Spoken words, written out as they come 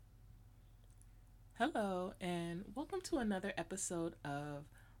Hello, and welcome to another episode of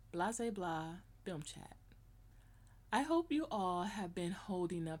Blase Blah Film Chat. I hope you all have been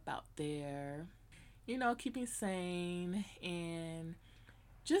holding up out there, keeping sane and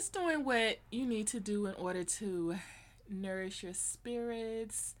just doing what you need to do in order to nourish your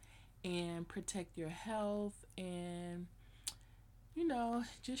spirits and protect your health and,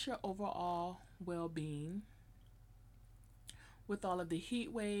 just your overall well being. With all of the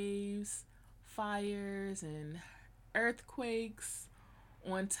heat waves, fires, and earthquakes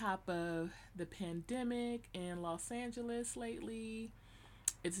on top of the pandemic in Los Angeles lately.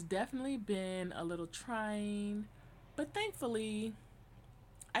 It's definitely been a little trying, but thankfully,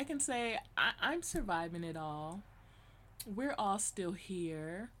 I can say I'm surviving it all. We're all still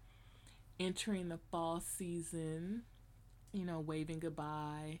here, entering the fall season, waving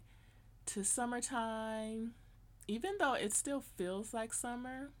goodbye to summertime, even though it still feels like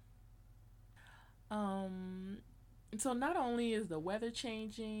summer. Um, so not only is the weather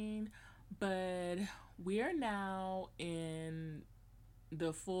changing, but we are now in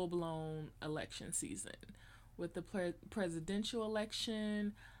the full blown election season with the presidential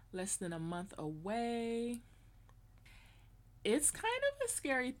election less than a month away. It's kind of a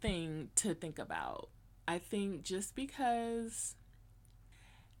scary thing to think about. I think just because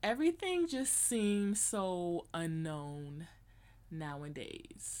everything just seems so unknown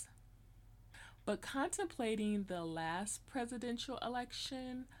nowadays. But contemplating the last presidential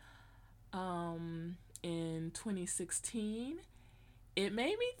election in 2016, it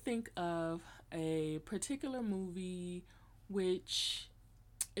made me think of a particular movie which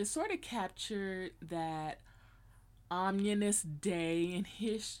it sort of captured that ominous day in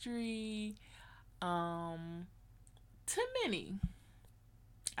history to many,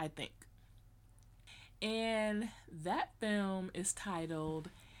 I think. And that film is titled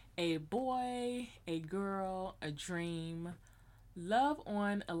A Boy, a Girl, a Dream, Love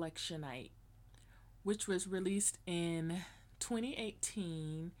on Election Night, which was released in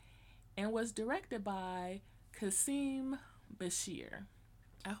 2018 and was directed by Kasim Bashir.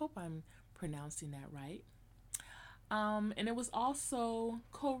 I hope I'm pronouncing that right. And it was also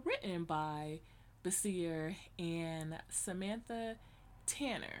co-written by Bashir and Samantha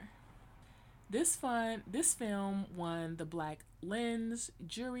Tanner. This film won the Black Lens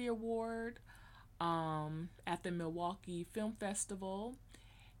Jury Award at the Milwaukee Film Festival,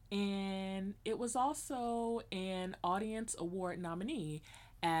 and it was also an Audience Award nominee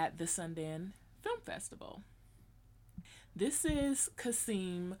at the Sundance Film Festival. This is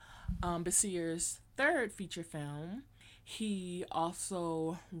Kasim Bashir's third feature film. He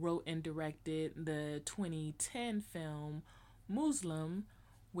also wrote and directed the 2010 film Muslim,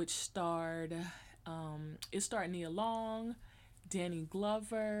 which starred Nia Long, Danny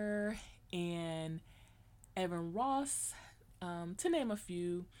Glover, and Evan Ross, to name a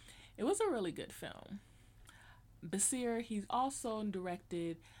few. It was a really good film. Bashir, he's also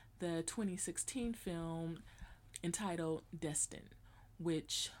directed the 2016 film entitled Destined,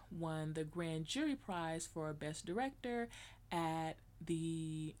 which won the Grand Jury Prize for Best Director at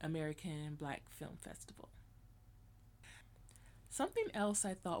the American Black Film Festival. Something else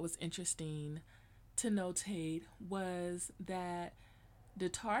I thought was interesting to notate was that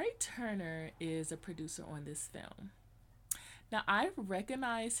Datari Turner is a producer on this film. Now, I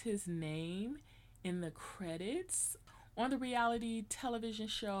recognize his name in the credits on the reality television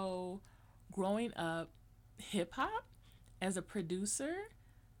show Growing Up Hip Hop as a producer.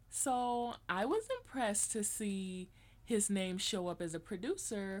 So I was impressed to see his name show up as a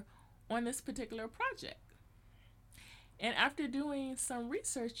producer on this particular project. And after doing some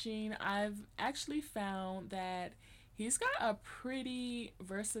researching, I've actually found that he's got a pretty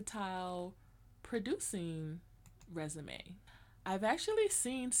versatile producing resume. I've actually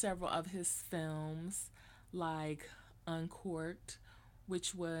seen several of his films, like Uncorked,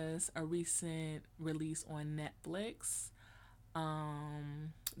 which was a recent release on Netflix.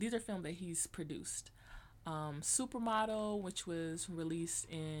 These are films that he's produced. Supermodel, which was released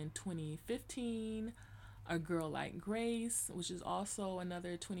in 2015. A Girl Like Grace, which is also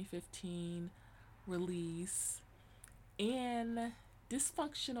another 2015 release. And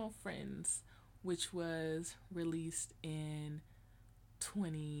Dysfunctional Friends, which was released in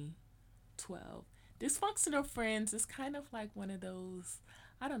 2012. Dysfunctional Friends is kind of like one of those,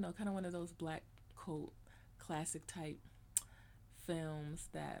 I don't know, kind of one of those black cult classic type films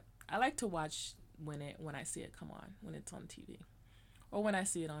that I like to watch when I see it come on, when it's on TV, or when I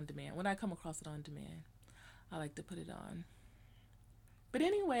see it on demand. When I come across it on demand, I like to put it on. But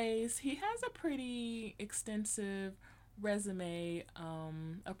anyways, he has a pretty extensive resume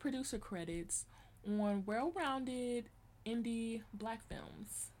of producer credits on well rounded indie black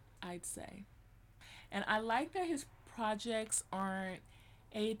films, I'd say. And I like that his projects aren't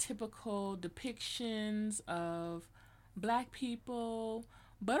atypical depictions of black people,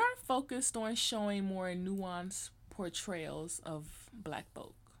 but are focused on showing more nuanced portrayals of black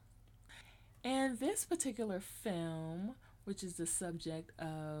folk. And this particular film, which is the subject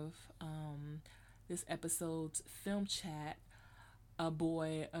of this episode's film chat, A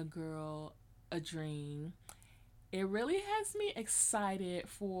Boy, a Girl, a Dream, it really has me excited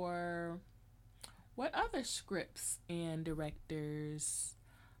for what other scripts and directors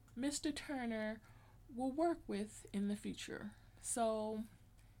Mr. Turner will work with in the future. So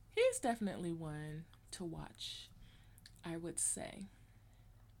he's definitely one to watch, I would say.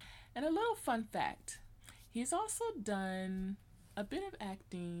 And a little fun fact, he's also done a bit of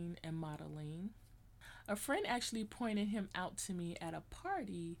acting and modeling. A friend actually pointed him out to me at a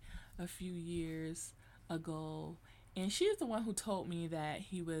party a few years ago, and she's the one who told me that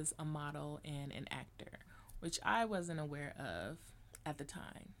he was a model and an actor, which I wasn't aware of at the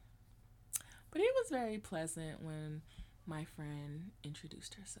time. But it was very pleasant when my friend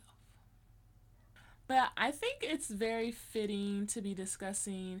introduced herself. But I think it's very fitting to be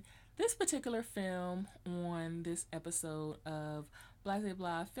discussing this particular film on this episode of Blase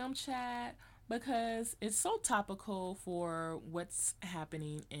Blah Film Chat because it's so topical for what's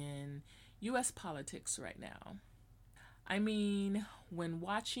happening in US politics right now. I mean, when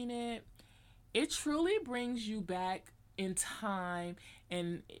watching it, it truly brings you back in time,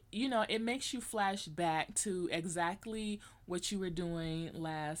 and it makes you flash back to exactly what you were doing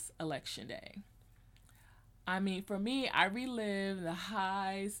last election day. I mean, for me, I relive the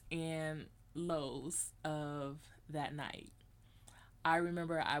highs and lows of that night. I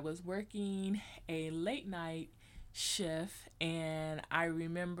remember I was working a late night shift, and I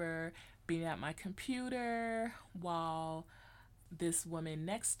remember being at my computer while this woman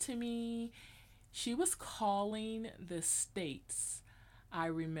next to me, she was calling the states, I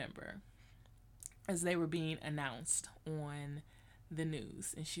remember, as they were being announced on the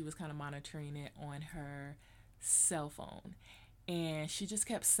news, and she was kind of monitoring it on her cell phone. And she just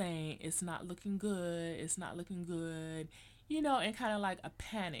kept saying, it's not looking good, it's not looking good, in kind of like a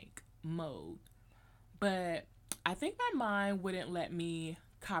panic mode. But I think my mind wouldn't let me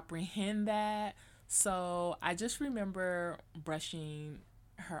comprehend that. So I just remember brushing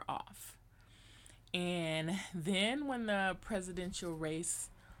her off. And then when the presidential race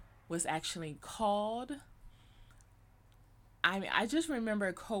was actually called, I just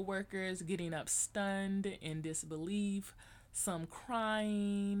remember coworkers getting up stunned in disbelief, some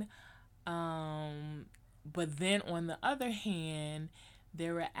crying. But then on the other hand,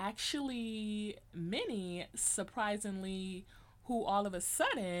 there were actually many, surprisingly, who all of a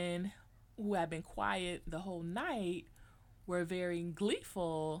sudden, who had been quiet the whole night, were very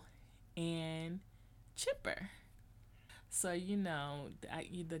gleeful and chipper. So,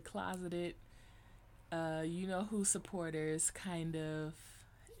 the closeted, who supporters kind of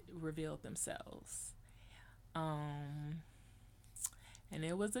revealed themselves. And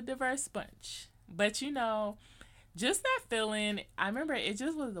it was a diverse bunch. But, just that feeling, I remember it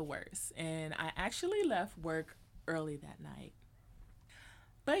just was the worst. And I actually left work early that night.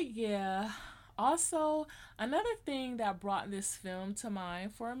 But yeah, also, another thing that brought this film to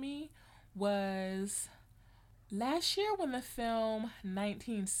mind for me was last year when the film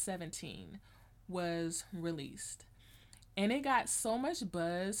 1917 was released. And it got so much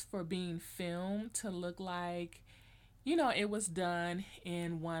buzz for being filmed to look like, it was done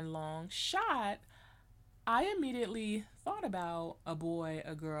in one long shot. I immediately thought about A Boy,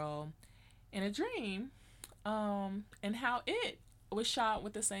 a Girl, and a Dream, and how it was shot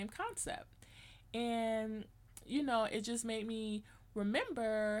with the same concept. And, it just made me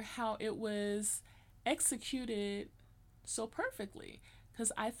remember how it was executed so perfectly.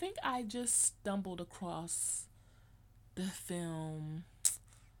 Because I think I just stumbled across the film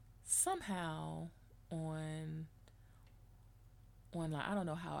somehow on online. I don't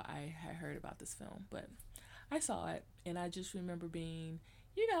know how I had heard about this film, but I saw it and I just remember being,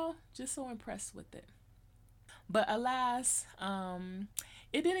 just so impressed with it. But alas,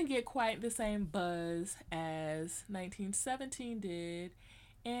 it didn't get quite the same buzz as 1917 did,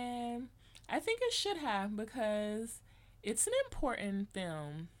 and I think it should have because it's an important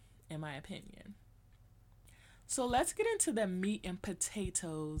film, in my opinion. So let's get into the meat and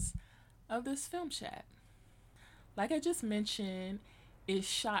potatoes of this film chat. Like I just mentioned, it's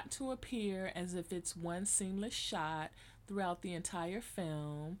shot to appear as if it's one seamless shot throughout the entire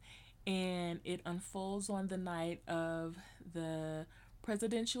film, and it unfolds on the night of the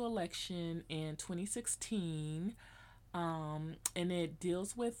presidential election in 2016, and it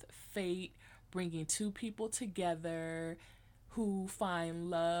deals with fate bringing two people together who find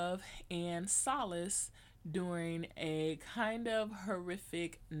love and solace during a kind of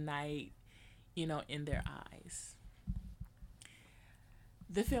horrific night, in their eyes.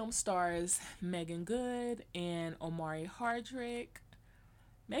 The film stars Megan Good and Omari Hardrick.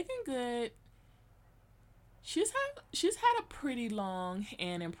 Megan Good, she's had a pretty long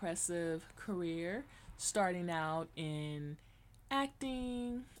and impressive career, starting out in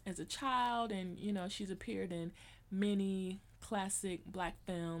acting as a child, and she's appeared in many classic black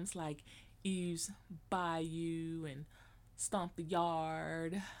films like Eve's Bayou and Stomp the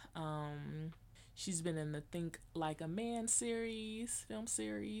Yard. She's been in the Think Like a Man film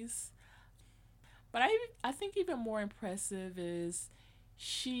series. But I think even more impressive is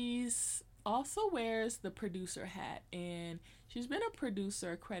she's also wears the producer hat, and she's been a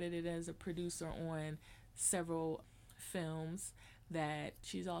producer, credited as a producer on several films that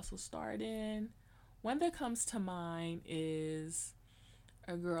she's also starred in. One that comes to mind is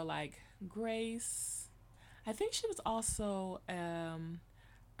A Girl Like Grace. I think she was also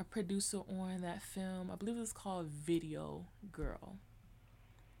a producer on that film. I believe it was called Video Girl.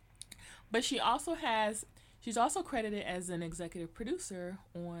 But she's also credited as an executive producer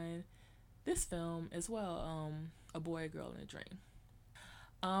on this film as well, A Boy, a Girl, and a Dream.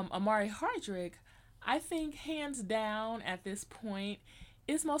 Omari Hardrick, I think hands down at this point,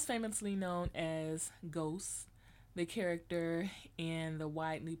 is most famously known as Ghost, the character in the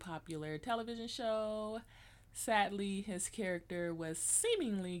widely popular television show. Sadly, his character was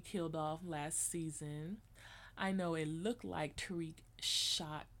seemingly killed off last season. I know it looked like Tariq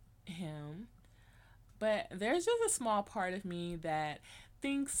shot him, but there's just a small part of me that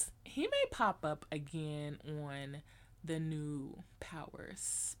thinks he may pop up again on the new Power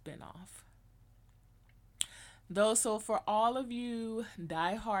spinoff. Though, so for all of you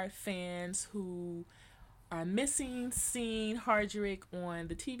diehard fans who are missing seeing Hardrick on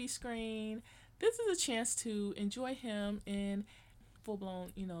the TV screen, this is a chance to enjoy him in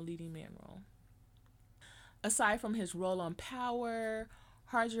full-blown, leading man role. Aside from his role on Power,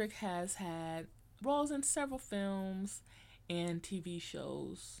 Hardrick has had roles in several films and TV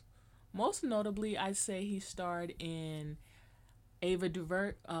shows. Most notably, I'd say he starred in Ava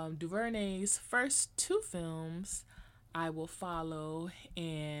DuVernay's first two films, I Will Follow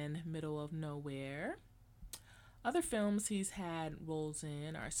and Middle of Nowhere. Other films he's had roles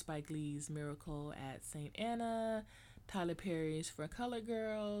in are Spike Lee's Miracle at St. Anna, Tyler Perry's For Colored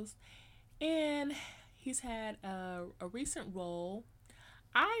Girls, and he's had a recent role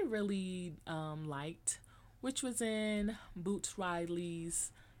I really liked, which was in Boots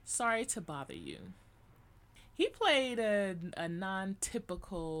Riley's Sorry to Bother You. He played a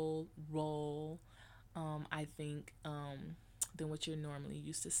non-typical role, I think, than what you're normally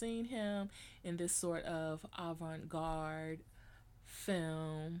used to seeing him in this sort of avant-garde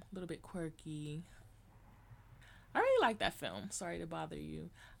film, a little bit quirky. I really like that film, Sorry to Bother You.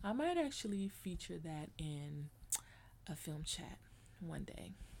 I might actually feature that in a film chat one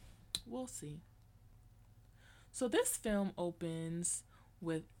day. We'll see. So this film opens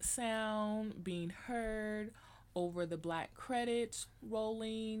with sound being heard over the black credits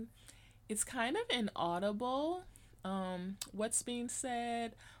rolling. It's kind of inaudible, what's being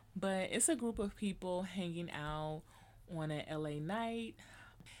said, but it's a group of people hanging out on a LA night.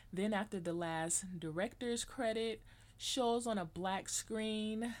 Then after the last director's credit shows on a black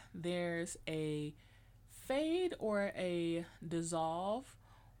screen, there's a fade or a dissolve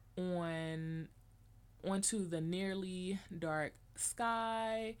onto the nearly dark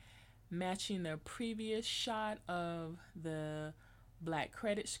sky, matching the previous shot of the black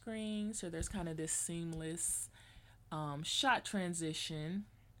credit screen. So there's kind of this seamless shot transition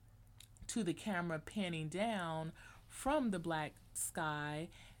to the camera panning down from the black sky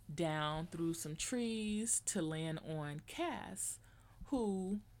down through some trees to land on Cass,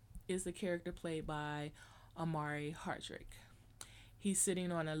 who is the character played by Omari Hardrick. He's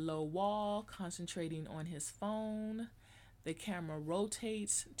sitting on a low wall, concentrating on his phone. The camera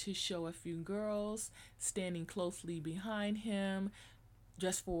rotates to show a few girls standing closely behind him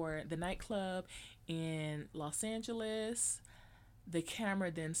just for the nightclub in Los Angeles. The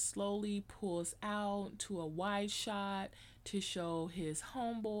camera then slowly pulls out to a wide shot to show his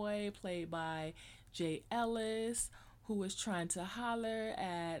homeboy, played by Jay Ellis, who was trying to holler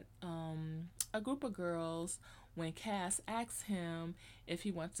at a group of girls when Cass asks him if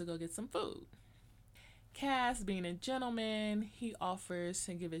he wants to go get some food. Cass, being a gentleman, he offers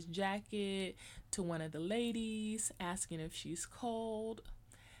to give his jacket to one of the ladies, asking if she's cold.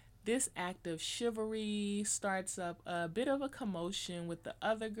 This act of chivalry starts up a bit of a commotion with the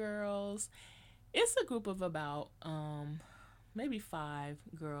other girls. It's a group of about maybe 5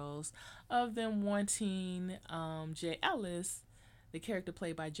 girls, of them wanting Jay Ellis, the character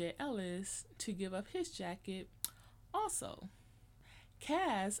played by Jay Ellis, to give up his jacket also.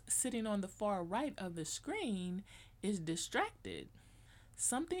 Cass, sitting on the far right of the screen, is distracted.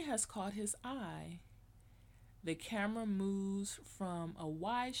 Something has caught his eye. The camera moves from a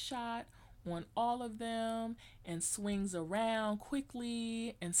wide shot on all of them and swings around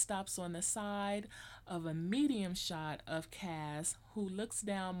quickly and stops on the side of a medium shot of Cass, who looks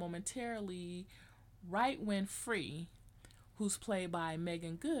down momentarily right when Free, who's played by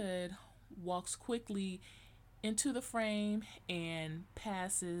Megan Good, walks quickly into the frame and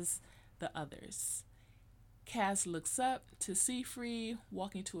passes the others. Cass looks up to see Free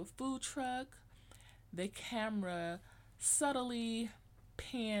walking to a food truck. The camera subtly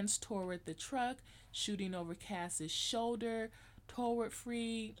pans toward the truck, shooting over Cass's shoulder toward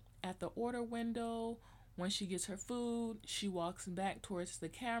Free at the order window. When she gets her food, she walks back towards the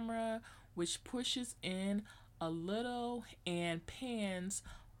camera, which pushes in a little and pans,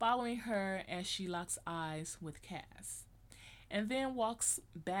 following her as she locks eyes with Cass, and then walks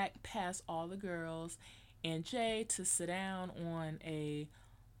back past all the girls and Jay to sit down on a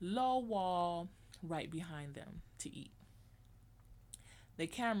low wall right behind them to eat. The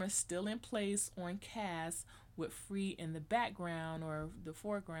camera's still in place on Cass with Free in the background or the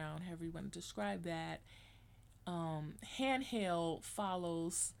foreground, however you want to describe that. Handheld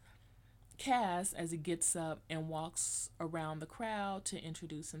follows Cass as he gets up and walks around the crowd to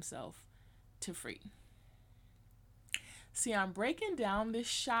introduce himself to Free. See, I'm breaking down this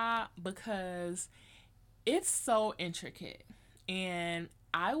shot because it's so intricate, and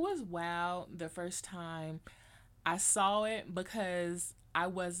I was wowed the first time I saw it because I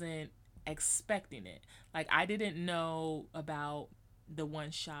wasn't expecting it. Like, I didn't know about the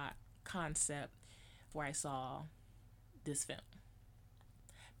one shot concept before I saw this film.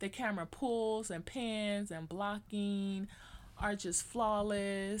 The camera pulls and pans and blocking are just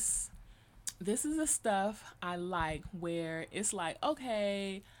flawless. This is the stuff I like, where it's like,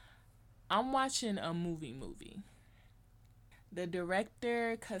 okay, I'm watching a movie. The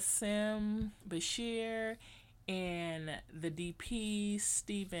director, Kasim Bashir, and the DP,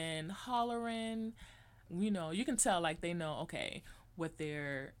 Stephen Holleran, you can tell like they know, okay, what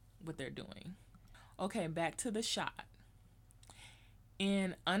they're doing. Okay, back to the shot.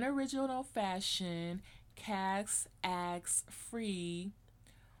 In unoriginal fashion, Cass asks Free,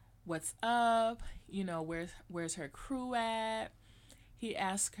 "What's up? Where's her crew at?" He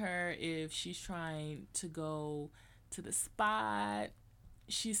asks her if she's trying to go to the spot.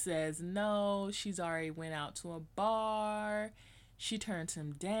 She says no, she's already went out to a bar. She turns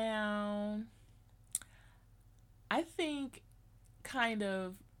him down. I think kind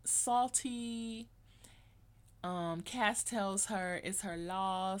of salty. Cass tells her it's her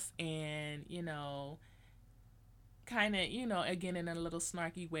loss, and kind of, again in a little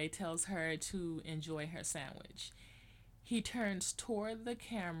snarky way, tells her to enjoy her sandwich. He turns toward the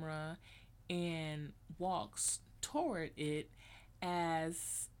camera and walks toward it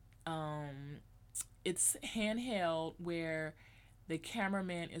as it's handheld, where the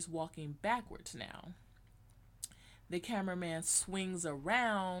cameraman is walking backwards now. The cameraman swings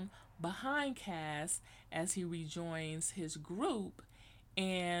around behind Cass as he rejoins his group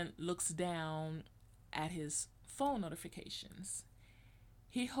and looks down at his phone notifications.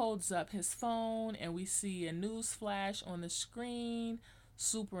 He holds up his phone and we see a news flash on the screen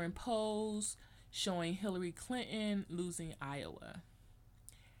superimposed showing Hillary Clinton losing Iowa.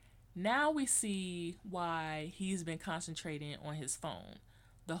 Now we see why he's been concentrating on his phone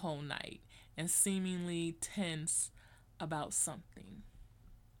the whole night and seemingly tense about something.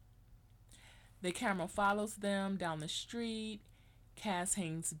 The camera follows them down the street. Cass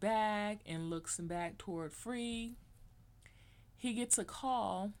hangs back and looks back toward Free. He gets a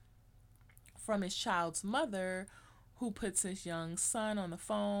call from his child's mother, who puts his young son on the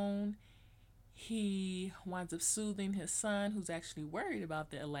phone. He winds up soothing his son, who's actually worried about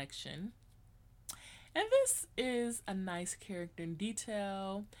the election. And this is a nice character in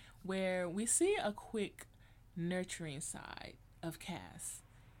detail where we see a quick nurturing side of Cass.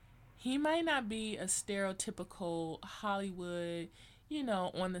 He might not be a stereotypical Hollywood,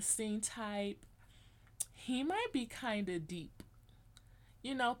 on the scene type. He might be kind of deep,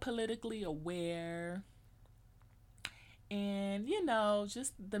 politically aware. And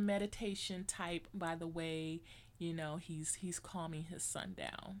just the meditation type, by the way, he's calming his son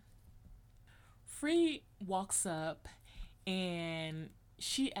down. Free walks up and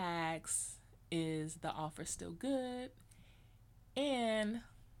she asks, is the offer still good? And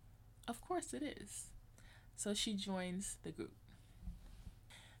of course it is. So she joins the group.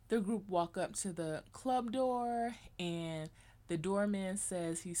 The group walk up to the club door, and the doorman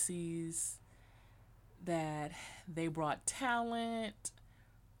says he sees that they brought talent,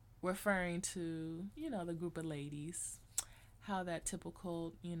 referring to, the group of ladies. How that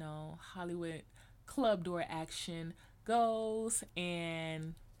typical, Hollywood club door action goes.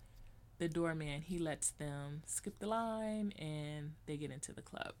 And the doorman, he lets them skip the line and they get into the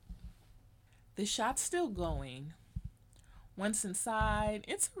club. The shot's still going. Once inside,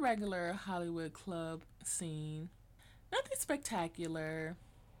 it's a regular Hollywood club scene. Nothing spectacular.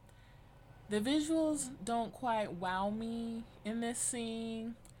 The visuals don't quite wow me in this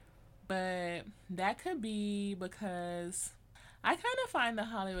scene, but that could be because I kind of find the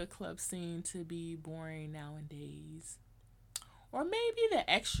Hollywood club scene to be boring nowadays. Or maybe the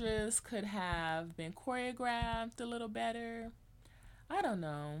extras could have been choreographed a little better. I don't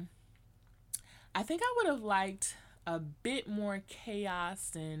know. I think I would have liked a bit more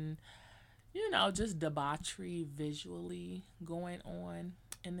chaos and, just debauchery visually going on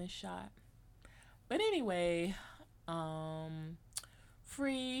in this shot. But anyway,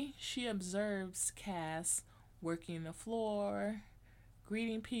 Free, she observes Cass working the floor,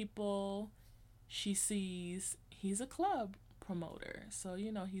 greeting people. She sees he's a club promoter, so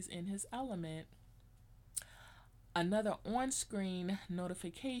he's in his element. Another on-screen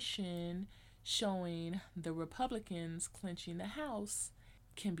notification showing the Republicans clinching the House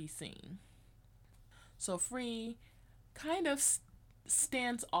can be seen. So Free kind of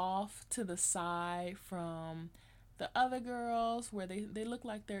stands off to the side from the other girls, where they look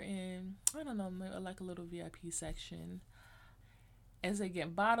like they're in, I don't know, like a little VIP section. As they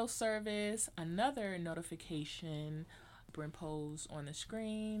get bottle service, another notification superimposed on the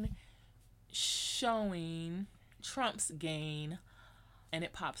screen showing Trump's gain, and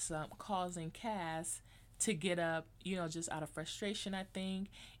it pops up, causing Cass to get up, just out of frustration, I think,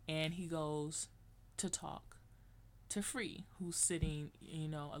 and he goes to talk to Free, who's sitting,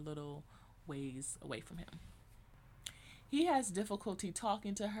 a little ways away from him. He has difficulty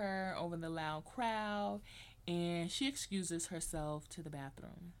talking to her over the loud crowd, and she excuses herself to the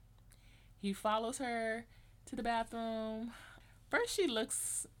bathroom. He follows her to the bathroom. First, she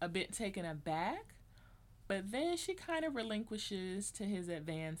looks a bit taken aback, but then she kind of relinquishes to his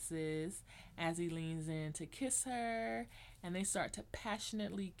advances as he leans in to kiss her, and they start to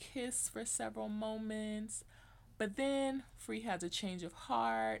passionately kiss for several moments. But then Free has a change of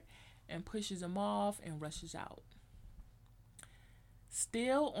heart and pushes him off and rushes out.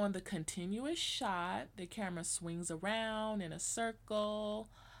 Still on the continuous shot, the camera swings around in a circle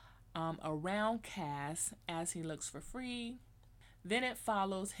around Cass as he looks for Free. Then it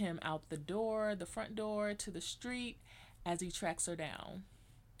follows him out the front door, to the street as he tracks her down.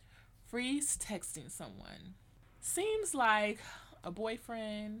 Free's texting someone. Seems like a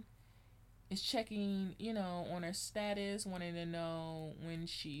boyfriend is checking, on her status, wanting to know when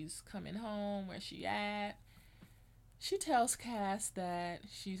she's coming home, where she at. She tells Cass that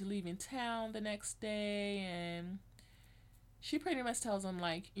she's leaving town the next day, and she pretty much tells him,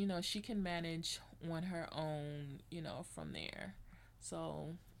 she can manage on her own, from there.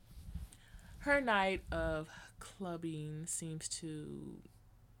 So her night of clubbing seems to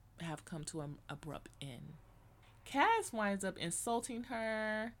have come to an abrupt end. Cass winds up insulting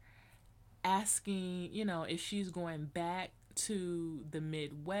her, asking, if she's going back to the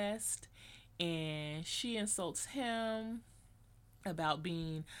Midwest, and she insults him about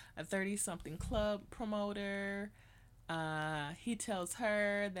being a 30-something club promoter. He tells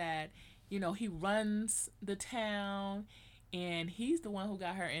her that, he runs the town and he's the one who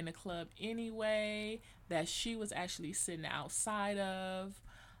got her in the club anyway, that she was actually sitting outside of.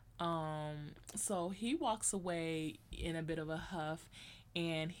 So he walks away in a bit of a huff,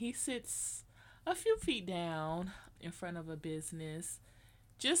 and he sits a few feet down in front of a business,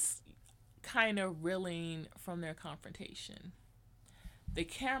 just kind of reeling from their confrontation. The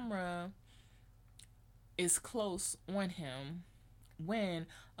camera is close on him when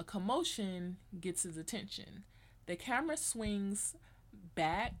a commotion gets his attention. The camera swings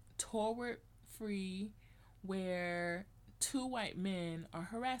back toward Free, where two white men are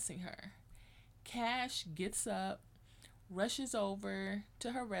harassing her. Cash gets up, rushes over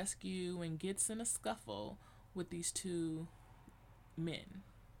to her rescue, and gets in a scuffle with these two men.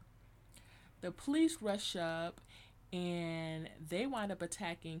 The police rush up, and they wind up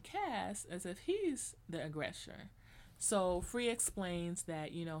attacking Cass as if he's the aggressor. So Free explains that,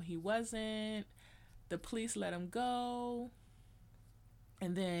 he wasn't, the police let him go,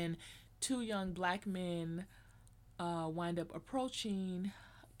 and then two young black men wind up approaching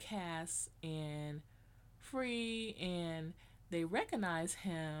Cass and Free, and they recognize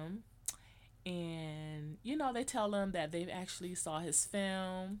him, and they tell him that they actually saw his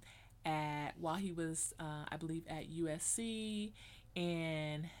film at while he was I believe at USC,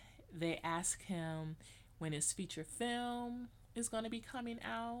 and they ask him when his feature film is going to be coming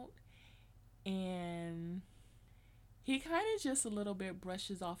out, and he kind of just a little bit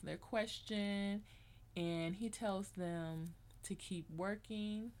brushes off their question, and he tells them to keep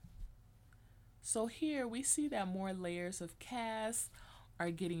working. So here we see that more layers of Cass are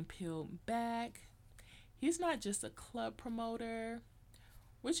getting peeled back. He's not just a club promoter,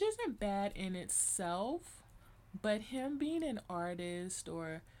 which isn't bad in itself, but him being an artist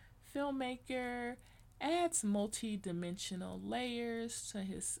or filmmaker adds multi-dimensional layers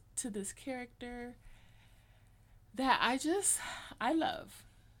to this character that I love.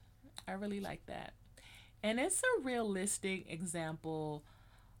 I really like that. And it's a realistic example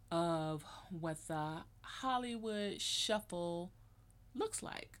of what the Hollywood shuffle looks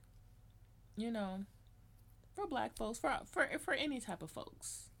like. You know, for black folks, for any type of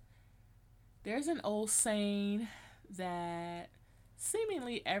folks. There's an old saying that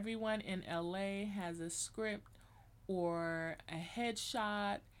seemingly everyone in LA has a script or a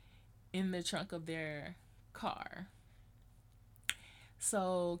headshot in the trunk of their car.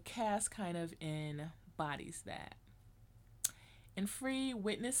 So Cass kind of embodies that. And Free,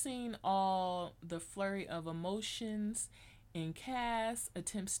 witnessing all the flurry of emotions in Cass,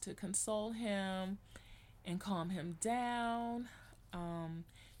 attempts to console him and calm him down.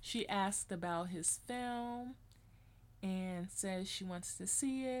 She asked about his film and says she wants to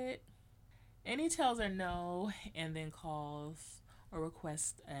see it. And he tells her no, and then calls or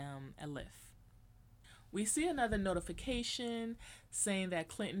requests a lift. We see another notification saying that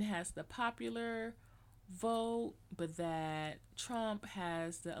Clinton has the popular vote, but that Trump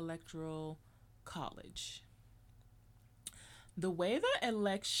has the electoral college. The way the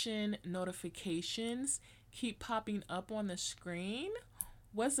election notifications keep popping up on the screen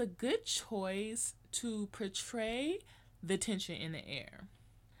was a good choice to portray the tension in the air.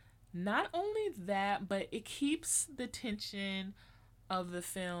 Not only that, but it keeps the tension of the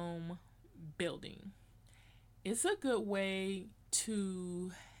film building. It's a good way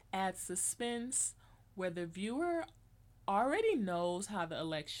to add suspense where the viewer already knows how the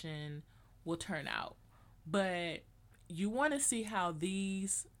election will turn out, but you want to see how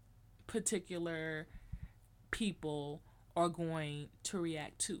these particular people are going to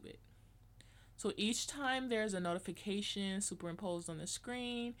react to it. So each time there's a notification superimposed on the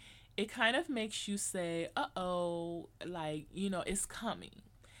screen, it kind of makes you say, uh-oh, like, it's coming.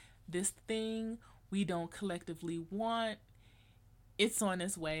 This thing we don't collectively want, it's on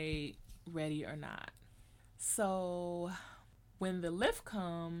its way, ready or not. So when the lift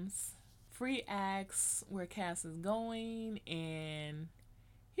comes, Free asks where Cass is going, and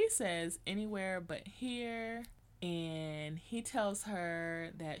he says anywhere but here, and he tells her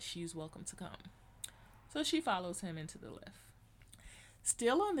that she's welcome to come. So she follows him into the lift.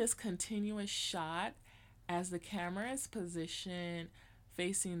 Still on this continuous shot, as the camera is positioned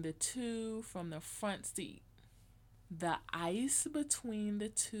facing the two from the front seat, the ice between the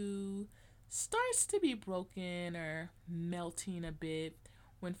two starts to be broken or melting a bit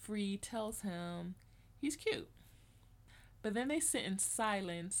when Free tells him he's cute. But then they sit in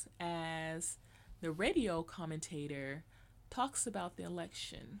silence as the radio commentator talks about the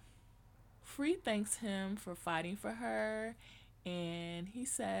election. Free thanks him for fighting for her, and he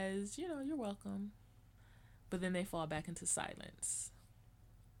says, you're welcome. But then they fall back into silence.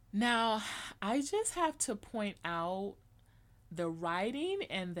 Now, I just have to point out the writing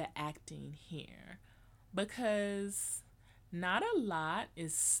and the acting here, because not a lot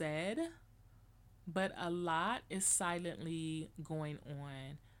is said, but a lot is silently going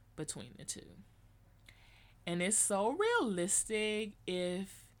on between the two. And it's so realistic.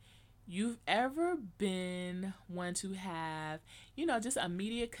 If you've ever been one to have, just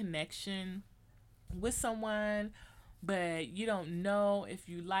immediate connection with someone, but you don't know if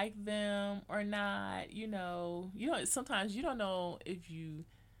you like them or not, sometimes you don't know if you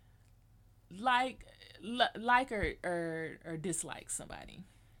like or dislike somebody.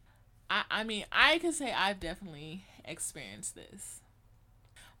 I mean, I can say I've definitely experienced this.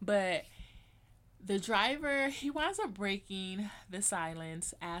 But the driver, he winds up breaking the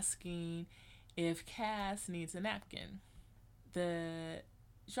silence, asking if Cass needs a napkin. The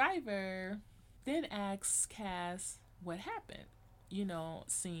driver then asks Cass what happened.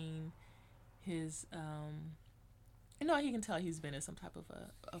 Seeing his, he can tell he's been in some type of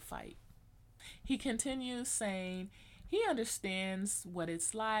a fight. He continues saying he understands what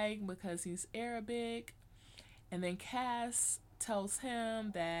it's like because he's Arabic. And then Cass tells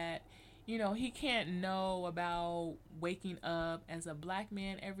him that, he can't know about waking up as a black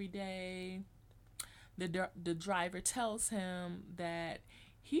man every day. The driver tells him that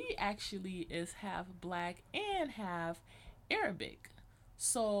he actually is half black and half Arabic.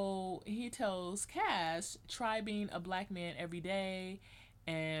 So he tells Cass, try being a black man every day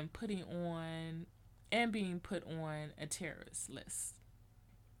and being put on a terrorist list.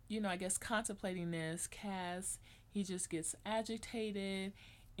 I guess contemplating this, Cass, he just gets agitated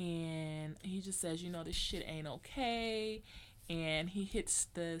and he just says, this shit ain't okay. And he hits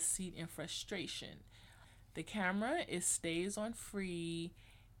the seat in frustration. The camera, it stays on Free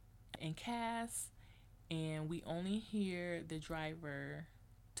and Cass, and we only hear the driver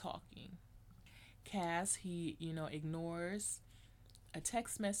talking. Cass, he, ignores a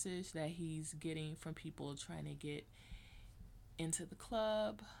text message that he's getting from people trying to get into the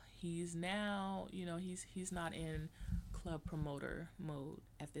club. He's now, he's not in club promoter mode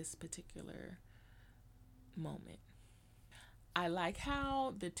at this particular moment. I like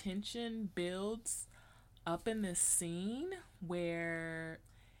how the tension builds up in this scene where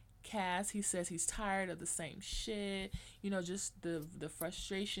Cass, he says he's tired of the same shit. Just the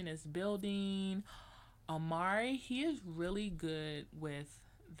frustration is building. Omari, he is really good with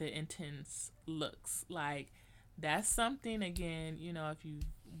the intense looks. Like, that's something, again, if you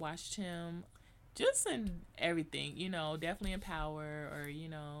watched him just in everything, definitely in Power or,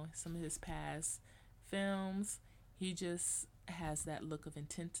 some of his past films, he just has that look of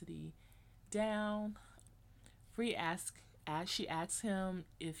intensity down. Free she asks him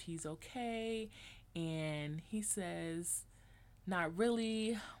if he's okay, and he says not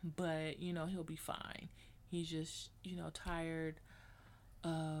really, but he'll be fine. He's just tired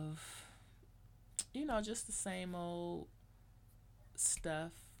of just the same old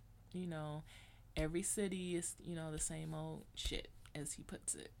stuff. Every city is the same old shit, as he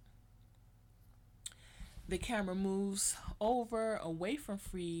puts it. The camera moves away from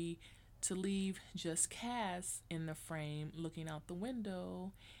Free to leave just Cass in the frame looking out the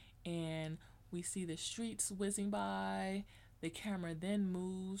window, and we see the streets whizzing by. The camera then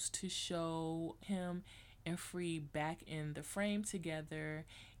moves to show him and Free back in the frame together,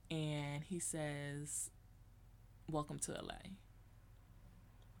 and he says, "Welcome to LA."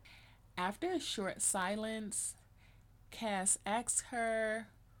 After a short silence, Cass asks her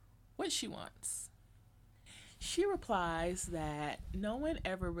what she wants. She replies that no one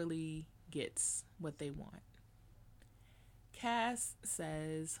ever really gets what they want. Cass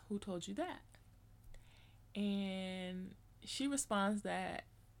says, "Who told you that?" And she responds that,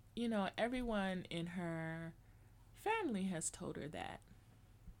 everyone in her family has told her that.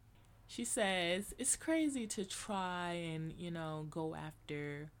 She says, it's crazy to try and, go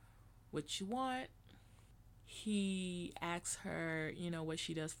after what you want. He asks her, what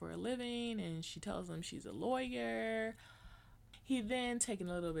she does for a living, and she tells him she's a lawyer. He then, taking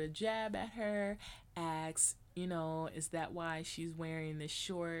a little bit of jab at her, asks, is that why she's wearing this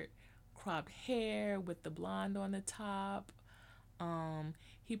short cropped hair with the blonde on the top?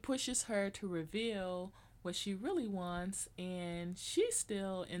 He pushes her to reveal what she really wants, and she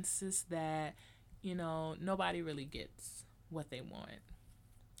still insists that, nobody really gets what they want.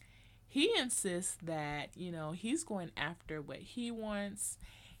 He insists that, he's going after what he wants,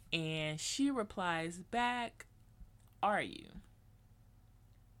 and she replies back, "Are you?"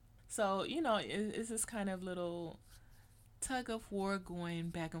 So, it's this kind of little tug of war going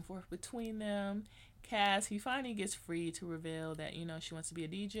back and forth between them. Cass, he finally gets Free to reveal that, she wants to be a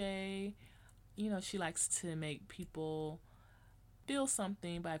DJ. She likes to make people feel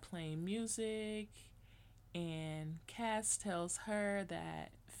something by playing music. And Cass tells her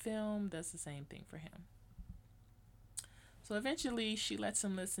that film does the same thing for him. So eventually she lets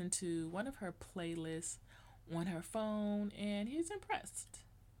him listen to one of her playlists on her phone, and he's impressed.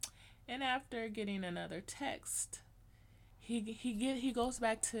 And after getting another text, he goes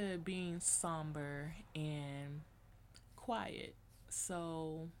back to being somber and quiet.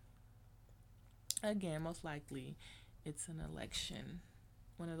 So again, most likely it's an election,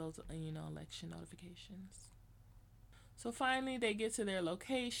 one of those election notifications. So finally they get to their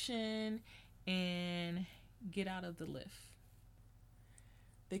location and get out of the lift.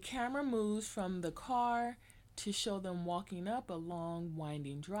 The camera moves from the car to show them walking up a long,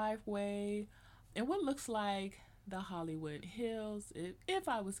 winding driveway in what looks like the Hollywood Hills, if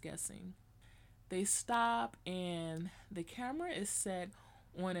I was guessing. They stop, and the camera is set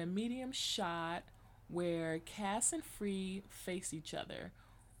on a medium shot where Cass and Free face each other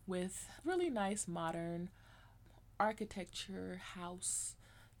with really nice modern architecture house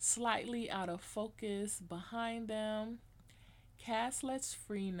slightly out of focus behind them. Cass lets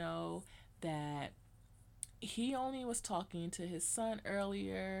Free know that he only was talking to his son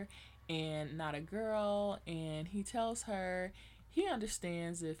earlier and not a girl, and he tells her he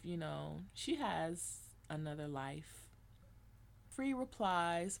understands if, she has another life. Free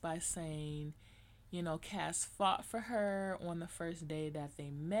replies by saying, Cass fought for her on the first day that they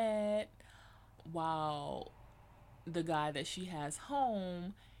met, while the guy that she has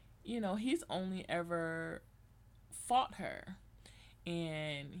home, he's only ever fought her.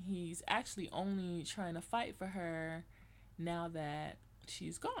 And he's actually only trying to fight for her now that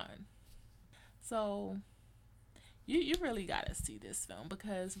she's gone. So you really gotta see this film,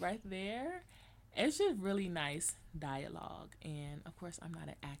 because right there, it's just really nice dialogue. And of course, I'm not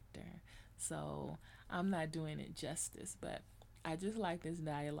an actor, so I'm not doing it justice, but I just like this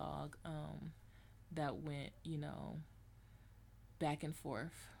dialogue that went, back and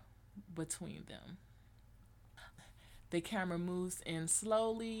forth between them. The camera moves in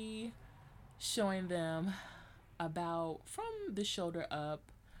slowly, showing them about from the shoulder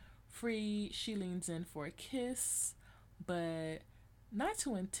up. Free, she leans in for a kiss, but not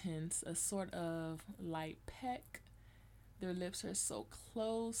too intense, a sort of light peck. Their lips are so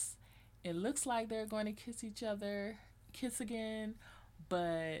close. It looks like they're going to kiss again,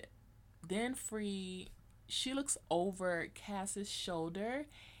 but then Free, she looks over Cass's shoulder,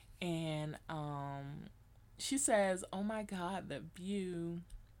 and she says, "Oh my God, the view."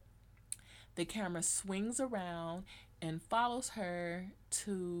 The camera swings around and follows her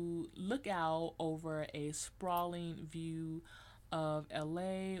to look out over a sprawling view of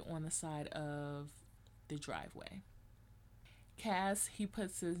LA on the side of the driveway. Cass, he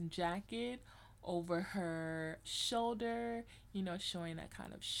puts his jacket over her shoulder, showing that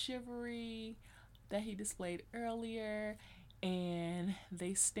kind of shivery that he displayed earlier. And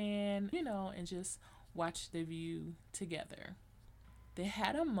they stand, and just watch the view together. They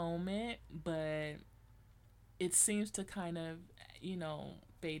had a moment, but it seems to kind of,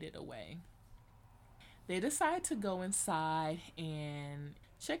 fade it away. They decide to go inside and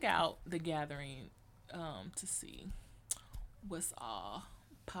check out the gathering to see what's all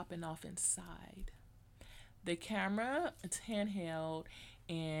popping off inside. The camera, it's handheld,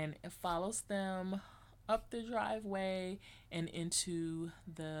 and it follows them up the driveway and into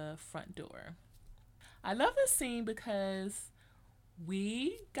the front door. I love this scene because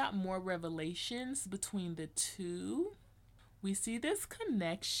we got more revelations between the two. We see this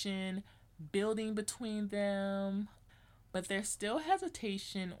connection building between them, but there's still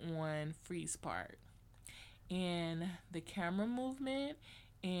hesitation on Free's part. And the camera movement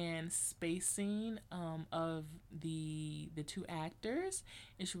and spacing of the two actors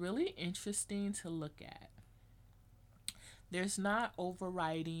is really interesting to look at. There's not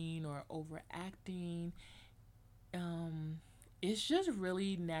overwriting or overacting. It's just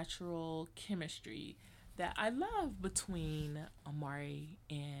really natural chemistry that I love between Amari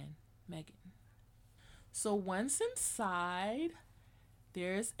and Megan. So once inside,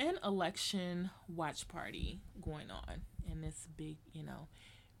 there's an election watch party going on in this big,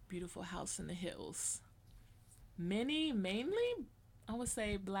 beautiful house in the hills. Many, mainly, I would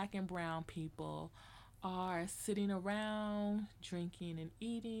say black and brown people, are sitting around, drinking and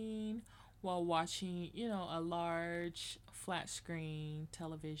eating while watching, a large flat screen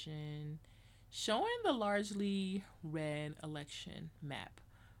television showing the largely red election map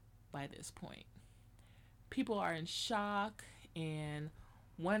by this point. People are in shock, and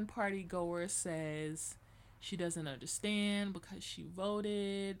one party goer says she doesn't understand because she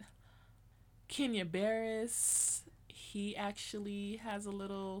voted. Kenya Barris, he actually has a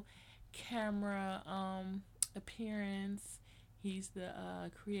little camera appearance. He's the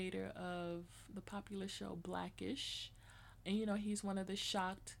creator of the popular show Blackish. And, he's one of the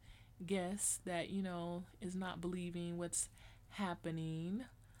shocked guests that, is not believing what's happening.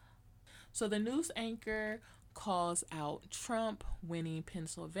 So the news anchor calls out Trump winning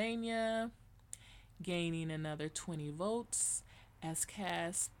Pennsylvania, gaining another 20 votes as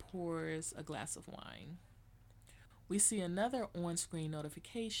Cass pours a glass of wine. We see another on-screen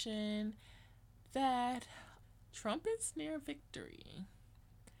notification that Trump is near victory.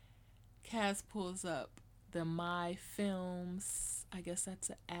 Cass pulls up the My Films, I guess that's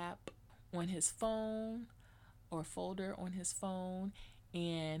an app, on his phone. or folder on his phone,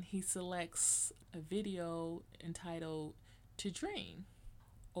 and he selects a video entitled To Dream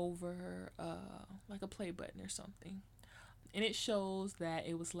over like a play button or something. And it shows that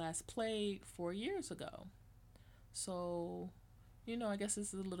it was last played 4 years ago. So, I guess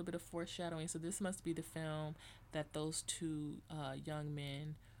this is a little bit of foreshadowing. So, this must be the film that those two young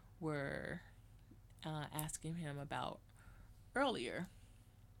men were asking him about earlier.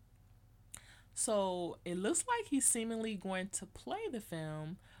 So, it looks like he's seemingly going to play the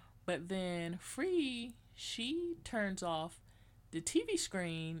film, but then Free, she turns off the TV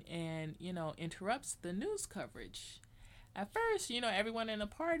screen and, interrupts the news coverage. At first, everyone in the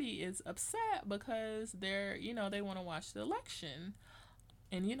party is upset because they want to watch the election.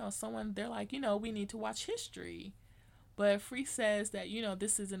 And, they're like, we need to watch history. But Free says that,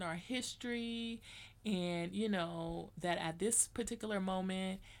 this isn't our history. And, that at this particular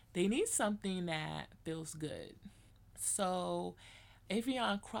moment, they need something that feels good. So,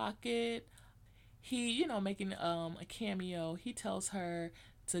 Avion Crockett, he, making a cameo, he tells her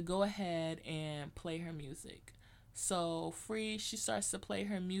to go ahead and play her music. So Free, she starts to play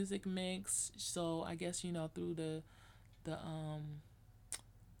her music mix. So I guess through the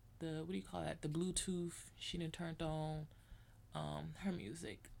what do you call that? The Bluetooth. She done turned on her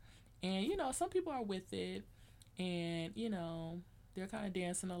music, and some people are with it, and they're kind of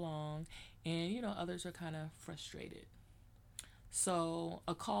dancing along, and others are kind of frustrated. So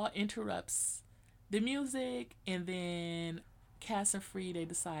a call interrupts the music, and then Cass and Free, they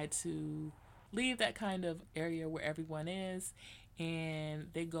decide to leave that kind of area where everyone is, and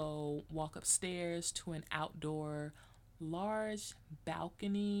they go walk upstairs to an outdoor large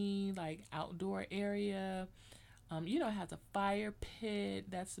balcony, like outdoor area. It has a fire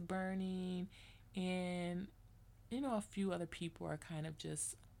pit that's burning, and a few other people are kind of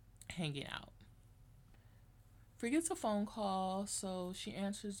just hanging out. Free gets a phone call, so she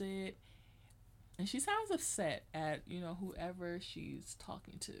answers it, and she sounds upset at whoever she's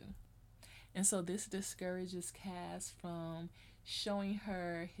talking to. And so this discourages Cass from showing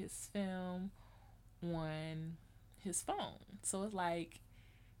her his film on his phone. So it's like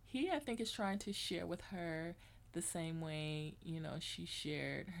he, I think, is trying to share with her the same way, she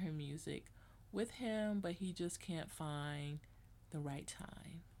shared her music with him, but he just can't find the right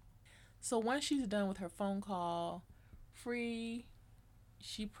time. So once she's done with her phone call, Free,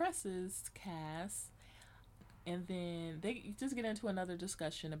 she presses Cass, and then they just get into another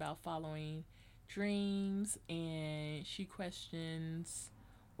discussion about following dreams, and she questions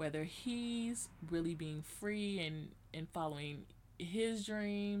whether he's really being free and following his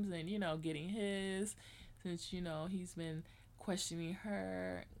dreams and getting his, since he's been questioning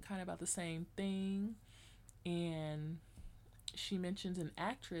her kind of about the same thing. And she mentions an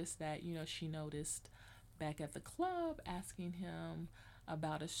actress that she noticed back at the club, asking him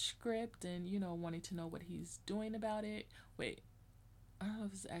about a script and wanting to know what he's doing about it. Wait, I don't know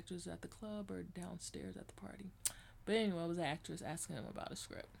if it's the actress at the club or downstairs at the party, but anyway, it was an actress asking him about a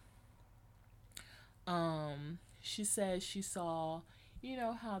script. She says she saw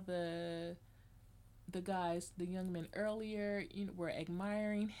how the guys, the young men earlier, were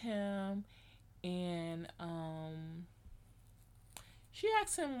admiring him, and she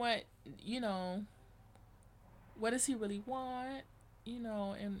asked him what does he really want,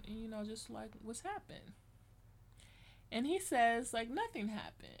 and just like what's happened. And he says like nothing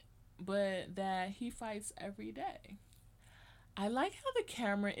happened, but that he fights every day. I like how the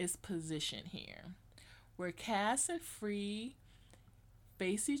camera is positioned here, where Cass and Free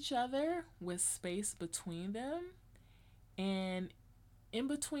face each other with space between them, and in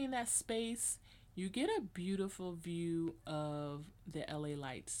between that space you get a beautiful view of the LA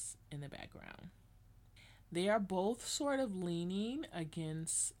lights in the background. They are both sort of leaning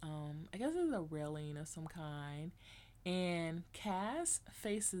against, I guess it's a railing of some kind, and Cass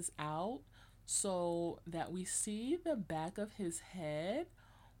faces out so that we see the back of his head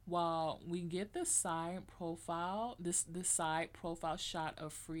while we get the side profile, this side profile shot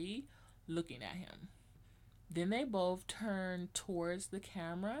of Free looking at him. Then they both turn towards the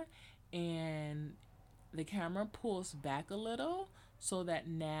camera, and the camera pulls back a little so that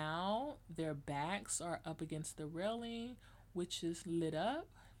now their backs are up against the railing, which is lit up,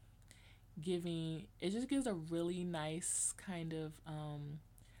 it just gives a really nice kind of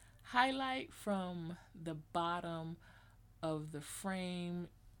highlight from the bottom of the frame,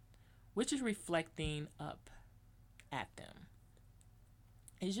 which is reflecting up at them.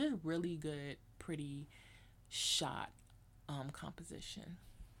 It's just really good, pretty shot composition.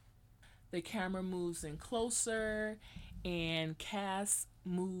 The camera moves in closer, and Cass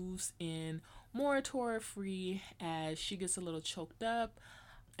moves in more toward Free as she gets a little choked up,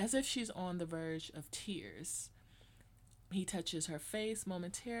 as if she's on the verge of tears. He touches her face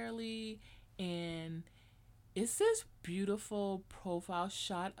momentarily, and it's this beautiful profile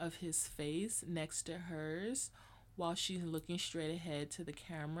shot of his face next to hers while she's looking straight ahead to the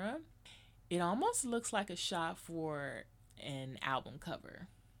camera. It almost looks like a shot for an album cover.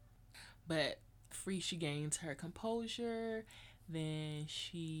 But Free, she gains her composure, then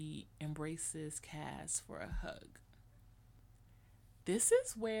she embraces Cass for a hug. This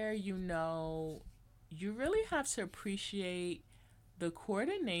is where you really have to appreciate the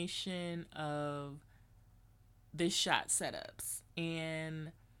coordination of the shot setups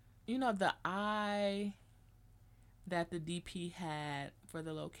and the eye that the DP had for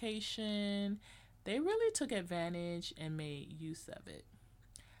the location. They really took advantage and made use of it.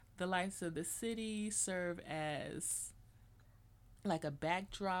 The lights of the city serve as like a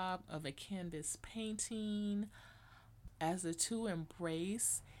backdrop of a canvas painting. As the two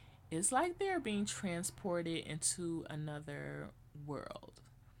embrace, it's like they're being transported into another world.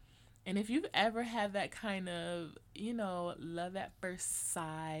 And if you've ever had that kind of, love at first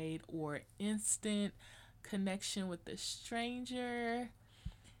sight or instant connection with a stranger,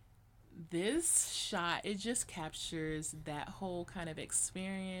 this shot, it just captures that whole kind of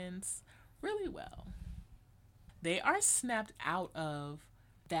experience really well. They are snapped out of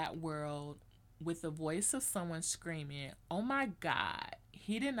that world with the voice of someone screaming, "Oh my God,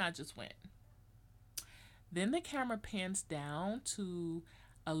 he did not just win." Then the camera pans down to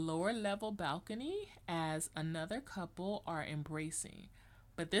a lower level balcony as another couple are embracing.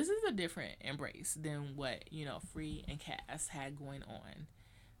 But this is a different embrace than what, Free and Cass had going on.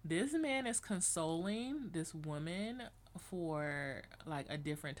 This man is consoling this woman for like a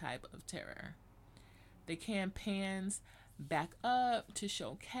different type of terror. The cam pans back up to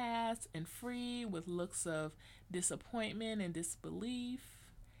show Cass and Free with looks of disappointment and disbelief.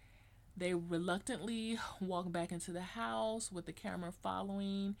 They reluctantly walk back into the house with the camera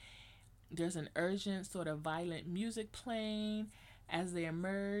following. There's an urgent, sort of violent music playing as they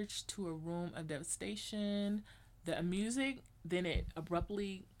emerge to a room of devastation. The music, then it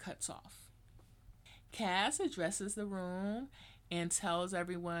abruptly cuts off. Cass addresses the room and tells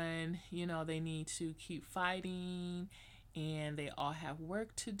everyone, they need to keep fighting and they all have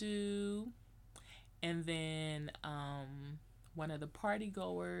work to do. And then one of the party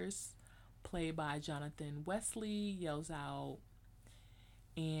goers, played by Jonathan Wesley, yells out,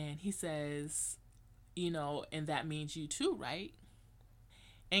 and he says, and that means you too, right?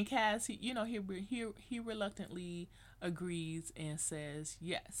 And Cass, he reluctantly agrees and says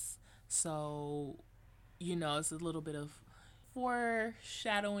yes. So, it's a little bit of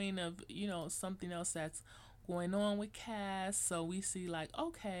foreshadowing of, something else that's going on with Cass. So we see like,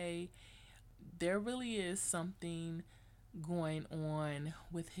 okay, there really is something going on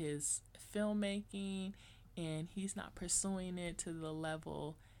with his filmmaking, and he's not pursuing it to the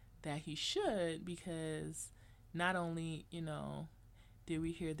level that he should, because not only, did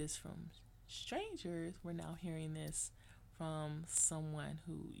we hear this from strangers, we're now hearing this from someone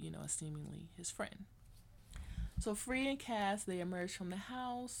who, is seemingly his friend. So Free and Cass, they emerge from the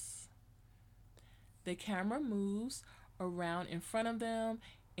house. The camera moves around in front of them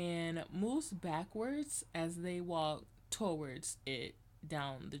and moves backwards as they walk towards it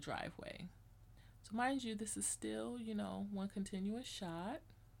down the driveway. So mind you, this is still, one continuous shot.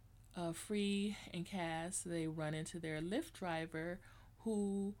 Free and Cass, they run into their Lyft driver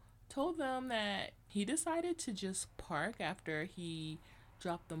who told them that he decided to just park after he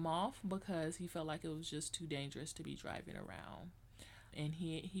dropped them off because he felt like it was just too dangerous to be driving around. And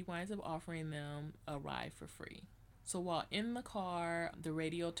he winds up offering them a ride for free. So while in the car, the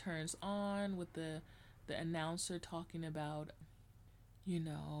radio turns on with the announcer talking about,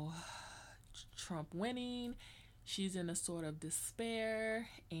 Trump winning. She's in a sort of despair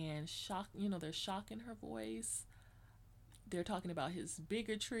and shock. There's shock in her voice. They're talking about his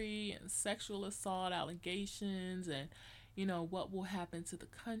bigotry and sexual assault allegations and, what will happen to the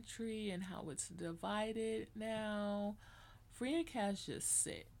country and how it's divided now. Free and Cass just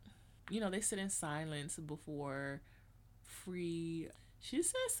sit. They sit in silence before Free. She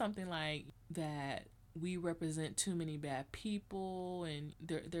says something like that we represent too many bad people and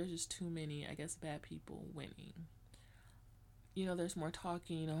there's just too many, I guess, bad people winning. There's more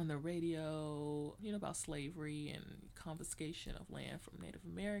talking on the radio, about slavery and confiscation of land from Native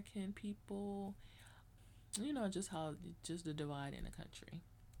American people. Just the divide in the country.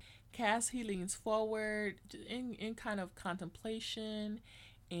 Cass, he leans forward in kind of contemplation,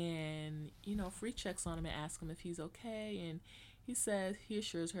 and Free checks on him and asks him if he's okay, and He says he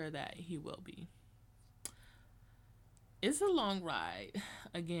assures her that he will be. It's a long ride.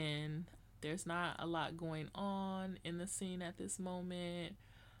 Again, there's not a lot going on in the scene at this moment,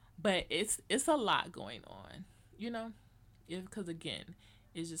 but it's a lot going on, you know, because again,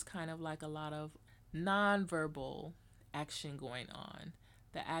 it's just kind of like a lot of nonverbal action going on.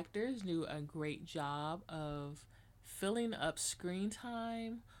 The actors do a great job of filling up screen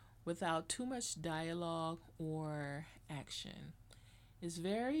time without too much dialogue or action. It's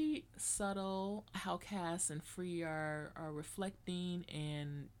very subtle how Cass and Free are reflecting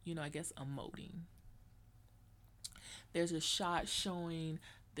and, I guess, emoting. There's a shot showing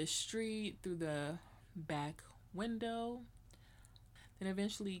the street through the back window. Then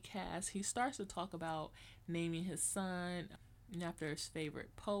eventually Cass, he starts to talk about naming his son after his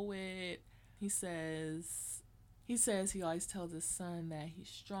favorite poet. He says he always tells his son that he's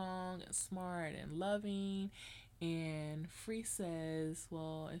strong and smart and loving. And Free says,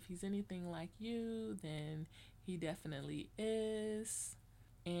 well, if he's anything like you, then he definitely is.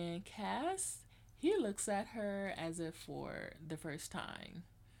 And Cass, he looks at her as if for the first time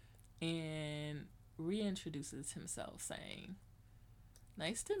and reintroduces himself, saying,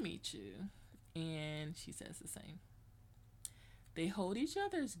 nice to meet you. And she says the same. They hold each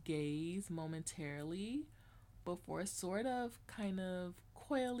other's gaze momentarily before sort of kind of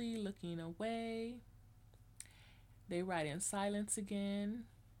coyly looking away. They write in silence again,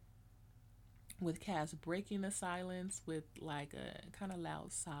 with Cass breaking the silence with like a kind of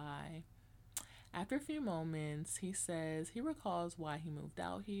loud sigh. After a few moments, he says he recalls why he moved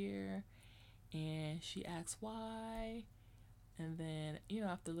out here, and she asks why. And then,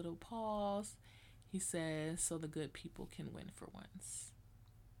 after a little pause, he says, so the good people can win for once.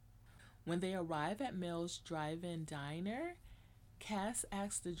 When they arrive at Mel's drive-in diner, Cass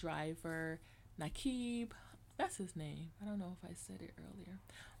asks the driver, Nakib, that's his name. I don't know if I said it earlier.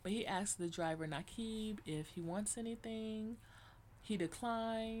 But he asks the driver, Nakib, if he wants anything. He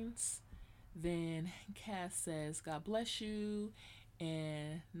declines. Then Cass says, God bless you.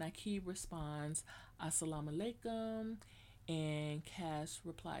 And Nakib responds, Assalamu alaikum. And Cass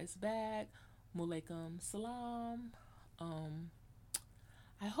replies back, Mulaikum salam.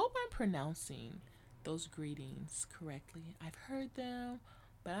 I hope I'm pronouncing those greetings correctly. I've heard them,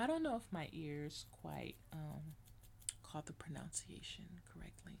 but I don't know if my ears quite caught the pronunciation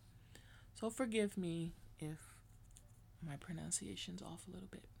correctly. So forgive me if my pronunciation's off a little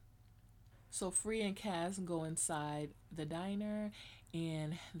bit. So Free and Cass go inside the diner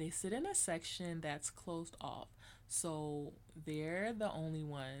and they sit in a section that's closed off. So they're the only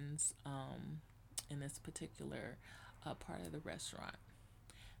ones in this particular part of the restaurant.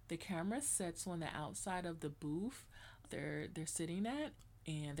 The camera sets on the outside of the booth they're sitting at,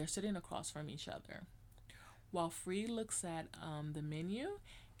 and they're sitting across from each other. While Free looks at the menu,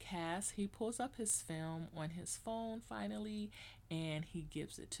 Cass, he pulls up his film on his phone finally, and he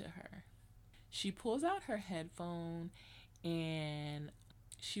gives it to her. She pulls out her headphone and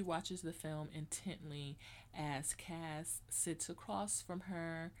she watches the film intently as Cass sits across from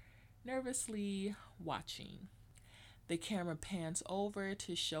her, nervously watching. The camera pans over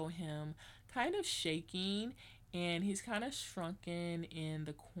to show him kind of shaking, and he's kind of shrunken in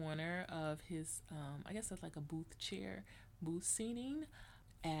the corner of his, I guess that's like a booth chair, booth seating,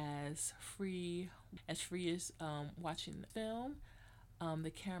 as Free is watching the film.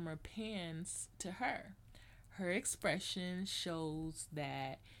 The camera pans to her. Her expression shows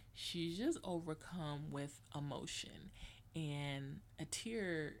that she's just overcome with emotion, and a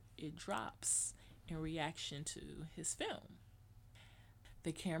tear, it drops in reaction to his film.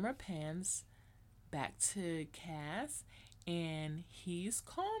 The camera pans back to Cass, and he's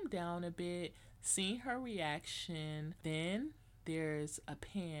calmed down a bit, seeing her reaction. Then there's a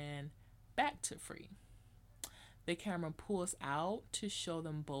pan back to Free. The camera pulls out to show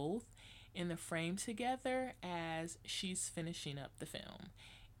them both in the frame together as she's finishing up the film,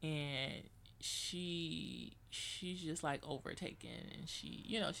 and she's just like overtaken, and she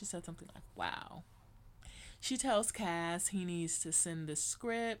said something like, wow. She tells Cass he needs to send the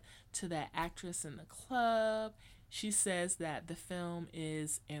script to that actress in the club. She says that the film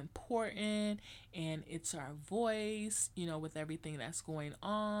is important and it's our voice, with everything that's going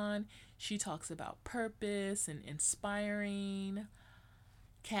on. She talks about purpose and inspiring.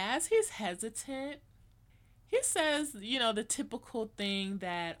 Cass, he's hesitant. He says, the typical thing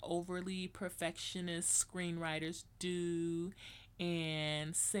that overly perfectionist screenwriters do,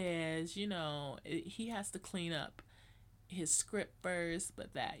 and says, he has to clean up his script first,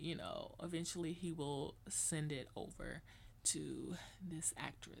 but that, eventually he will send it over to this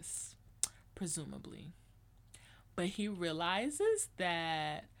actress, presumably. But he realizes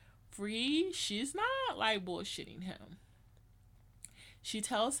that Free, she's not like bullshitting him. She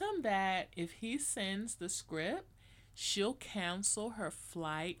tells him that if he sends the script, she'll cancel her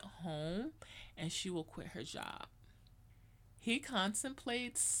flight home and she will quit her job. He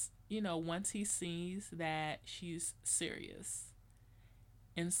contemplates, once he sees that she's serious.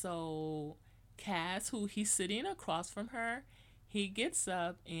 And so Cass, who he's sitting across from her, he gets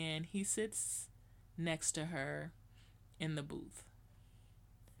up and he sits next to her in the booth.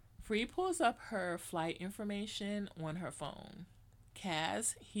 Free pulls up her flight information on her phone.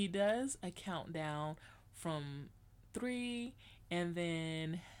 Cass, he does a countdown from 3, and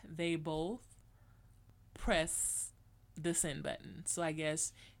then they both press the send button. So I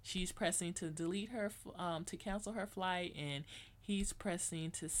guess she's pressing to delete her, to cancel her flight, and he's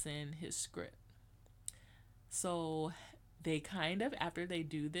pressing to send his script. So they kind of, after they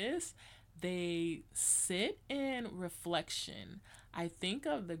do this, they sit in reflection. I think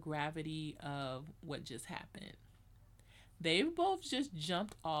of the gravity of what just happened. They've both just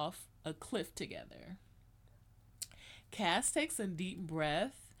jumped off a cliff together. Cass takes a deep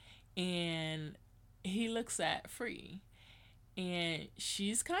breath and he looks at Free. And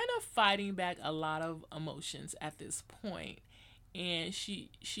she's kind of fighting back a lot of emotions at this point. And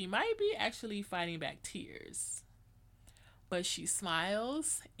she might be actually fighting back tears. But she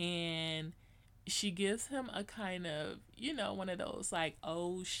smiles and she gives him a kind of, one of those like,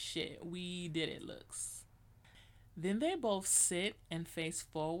 oh shit, we did it looks. Then they both sit and face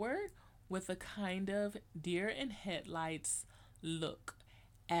forward with a kind of deer in headlights look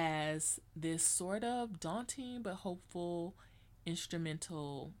as this sort of daunting but hopeful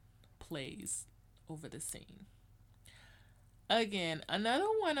instrumental plays over the scene. Again, another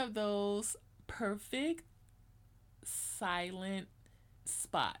one of those perfect silent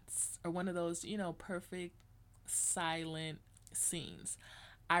spots, or one of those, perfect silent scenes.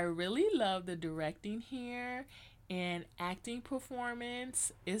 I really love the directing here and acting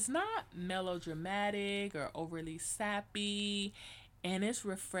performance. It's not melodramatic or overly sappy, and it's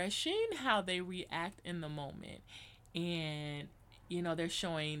refreshing how they react in the moment. And, they're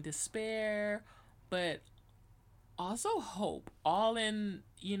showing despair, but also hope, all in,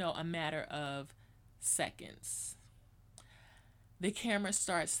 a matter of seconds. The camera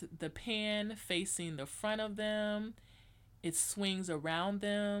starts the pan facing the front of them. It swings around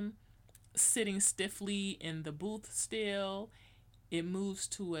them, sitting stiffly in the booth still. It moves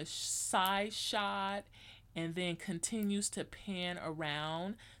to a side shot and then continues to pan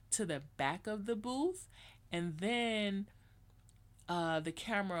around to the back of the booth. And then the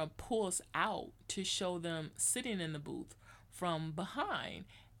camera pulls out to show them sitting in the booth from behind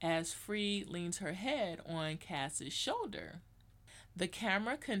as Free leans her head on Cass's shoulder. The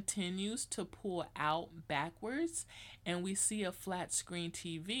camera continues to pull out backwards, and we see a flat screen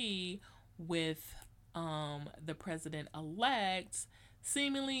TV with the president elect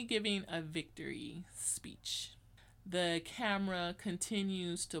seemingly giving a victory speech. The camera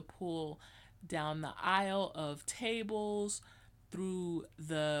continues to pull down the aisle of tables, through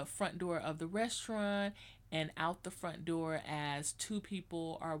the front door of the restaurant, and out the front door as two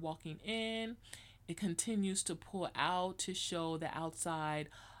people are walking in. It continues to pull out to show the outside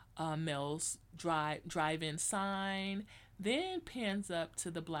Mel's drive-in sign, then pans up to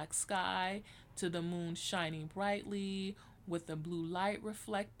the black sky, to the moon shining brightly with the blue light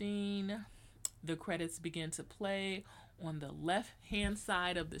reflecting. The credits begin to play on the left-hand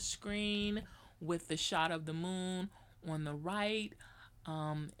side of the screen with the shot of the moon on the right,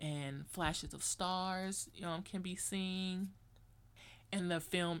 and flashes of stars can be seen. And the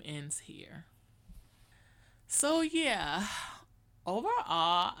film ends here. So yeah,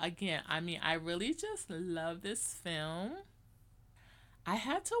 overall, again, I really just love this film. I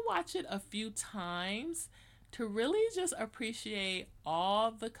had to watch it a few times to really just appreciate all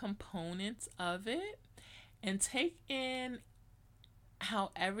the components of it and take in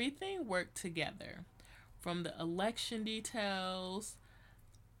how everything worked together, from the election details,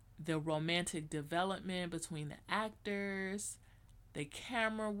 the romantic development between the actors, the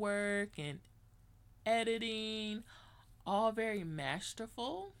camera work and editing, all very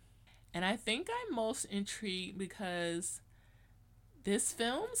masterful. And I think I'm most intrigued because this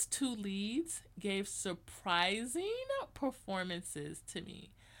film's two leads gave surprising performances to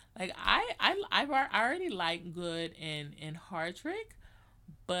me. Like I already like Good and Hardrick,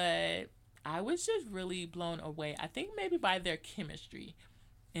 but I was just really blown away. I think maybe by their chemistry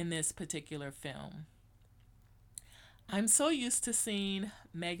in this particular film. I'm so used to seeing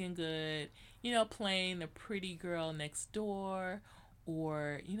Meagan Good, playing the pretty girl next door,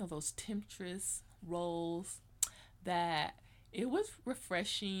 or, those temptress roles. that it was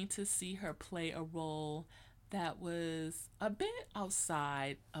refreshing to see her play a role that was a bit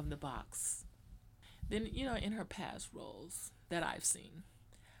outside of the box than, in her past roles that I've seen.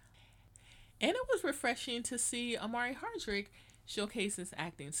 And it was refreshing to see Amari Hardrick showcase his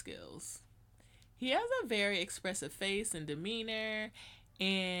acting skills. He has a very expressive face and demeanor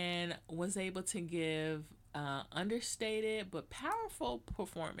and was able to give understated but powerful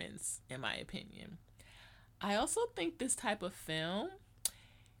performance, in my opinion. I also think this type of film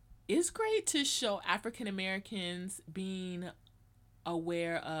is great to show African Americans being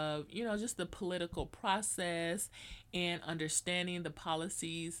aware of, just the political process and understanding the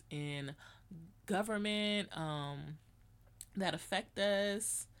policies in government that affect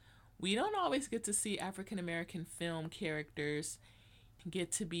us. We don't always get to see African American film characters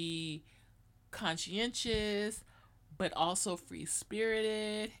get to be conscientious, but also free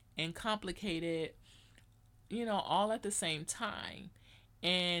spirited and complicated, all at the same time.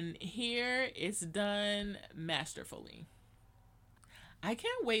 And here it's done masterfully. I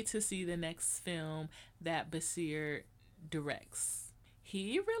can't wait to see the next film that Basir directs.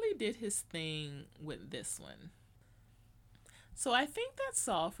 He really did his thing with this one. So I think that's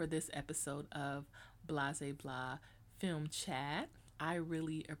all for this episode of Blase Blah Film Chat. I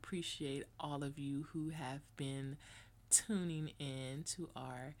really appreciate all of you who have been tuning in to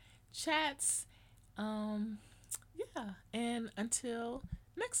our chats. Yeah, and until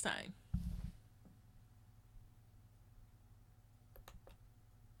next time.